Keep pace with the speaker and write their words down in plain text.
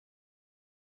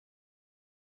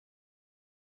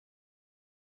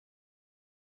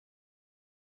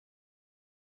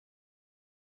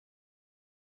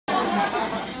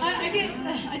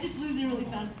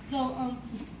guys. So,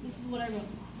 this is what I wrote.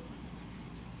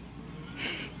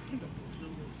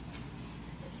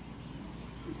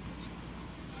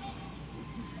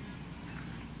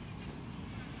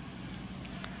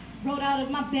 Rode out of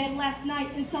my bed last night,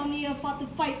 insomnia fought the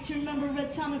fight to remember a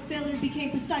time of failure became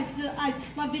precise to the eyes.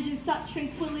 My vision sought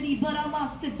tranquility, but I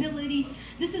lost stability.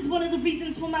 This is one of the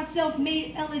reasons for my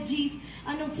self-made elegies.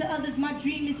 I know to others my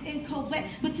dream is Encore,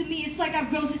 but to me it's like I've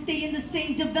grown to stay in the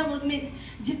same development.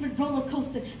 Different roller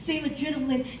coaster, same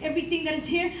adrenaline. Everything that is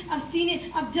here, I've seen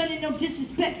it, I've done it, no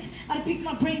disrespect. I depict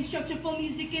my brain structure for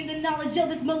music and the knowledge of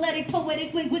this melodic,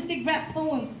 poetic, linguistic rap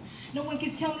poem. No one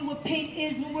can tell me what pain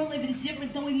is when we're living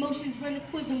different, though emotions run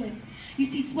equivalent. You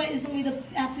see, sweat is only the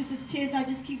absence of tears. I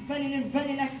just keep running and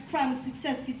running. I can cry when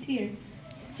success gets here.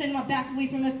 Turn my back away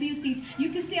from a few things. You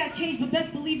can say I changed, but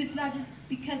best believe it's not just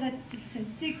because I just turned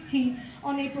 16.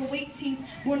 On April 18th,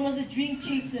 born was a dream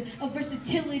chaser of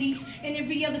versatility. And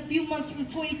every other few months from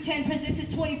 2010 present to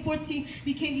 2014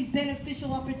 became these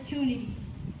beneficial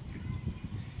opportunities.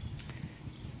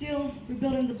 Still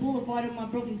rebuilding the boulevard of my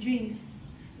broken dreams.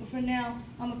 But for now,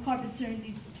 I'm a carpenter in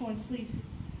these torn sleeves.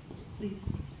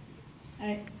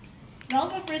 Alright, so that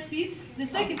was my first piece. The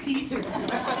second piece, I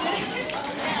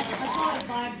call it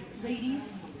vibe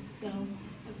ratings. So,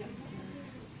 let's go.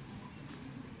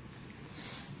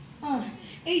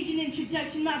 Asian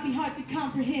introduction might be hard to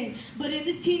comprehend, but in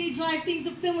this teenage life, things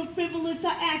are feeling frivolous.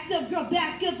 I act up, girl,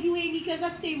 back up. You hate me because I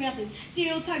stay rapping.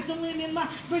 Stereotypes don't limit my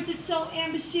versatile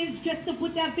ambitions. Dressed up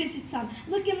with that vintage time,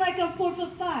 looking like I'm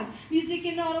 4'5". Music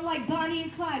and auto like Bonnie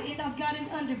and Clyde, and I've got an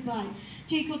underbite.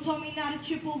 J. Cole told me not to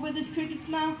trip over this cricket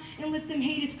smile and let them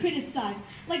haters criticize.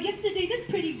 Like yesterday, this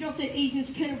pretty girl said Asians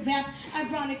couldn't rap.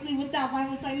 Ironically, without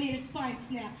violence, I made her spine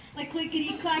snap. Like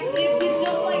clickety-clack, get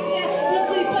jump like that.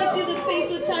 Quickly punch you in the face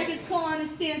with Tiger's claw on the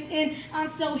stance. And I'm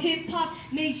so hip-hop,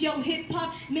 made yo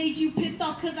hip-hop, made you pissed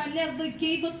off cause I never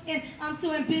gave up. And I'm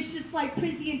so ambitious like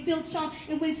Prizzy and Phil Sean.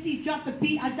 And when Steve's drop the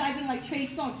beat, I dive in like Trey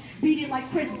Songz. Beat it like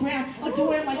Chris Brown,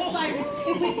 adore it like Cyrus.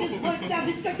 And with just one sound,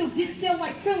 destructive, just sell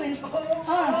like Krillin.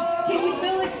 Can you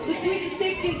feel it? Between the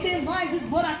thick and thin lines is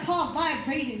what I call vibe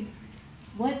ratings.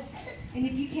 What? And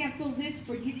if you can't feel this,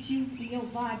 forget you and your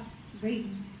vibe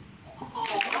ratings.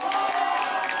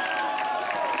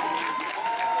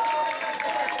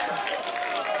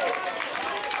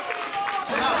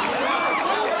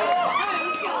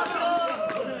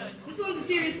 This one's a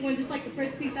serious one, just like the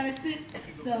first piece that I spit.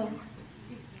 So.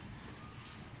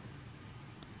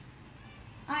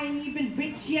 I ain't even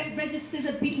rich yet, register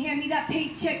the beat, hand me that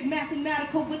paycheck,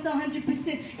 mathematical with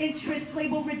 100% interest,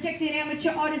 label rejected,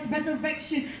 amateur artist,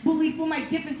 resurrection, belief for my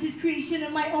differences, creation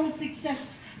of my own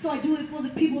success. So I do it for the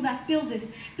people that feel this,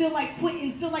 feel like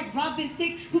quitting, feel like Robin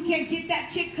Thicke, who can't get that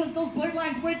chick cause those blur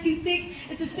lines were too thick.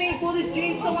 It's the same for this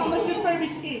dream, so I must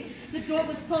refurbish it. The door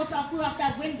was closed, so I flew out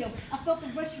that window. I felt the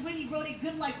rush when he wrote it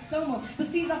good like Somo. But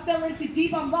seems I fell into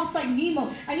deep, I'm lost like Nemo.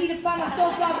 I need to find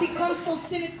myself, so I've become so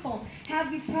cynical.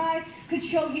 Have your pride,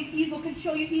 control your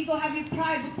ego, have your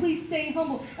pride, but please stay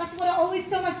humble. That's what I always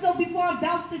tell myself before I'm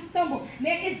about to stumble.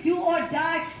 Man, it's do or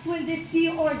die, swim this sea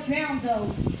or drown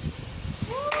though.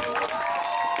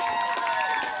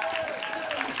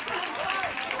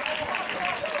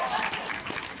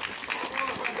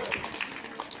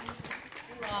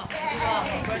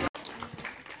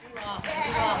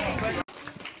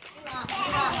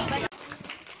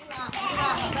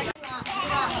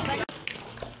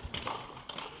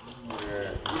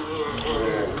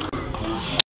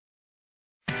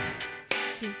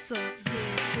 This up,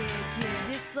 yeah.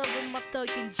 This up with my thug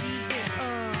and G's and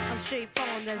I'm straight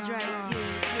phone, that's right,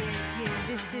 yeah.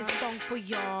 This is song for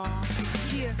y'all.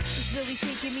 Yeah, it's really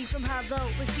taking me from high low.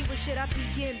 Let's see, where should I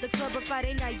begin? The club of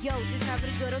Friday night, yo, just having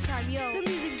a good old time, yo. The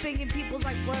music's banging, people's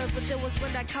like word, but there was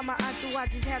one that caught my eye, so I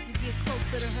just had to get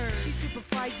closer to her. She's super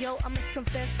fly, yo, I must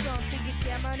confess something.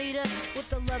 Damn, I need her with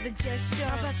the loving gesture.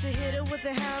 I'm about to hit her with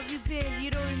the how have you been? You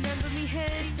don't remember me,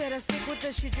 hey? Instead I stick with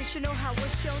the traditional, how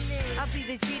what's your name? I'll be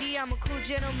the GD, I'm a cool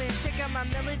gentleman. Check out my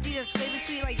melody, that's flavor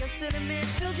sweet like your cinnamon.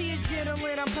 Feel the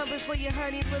adrenaline, I'm pumping for your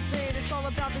honey living. It's all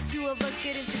about the two of us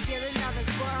getting together, now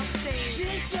that's what I'm saying.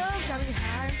 This love got me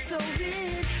high.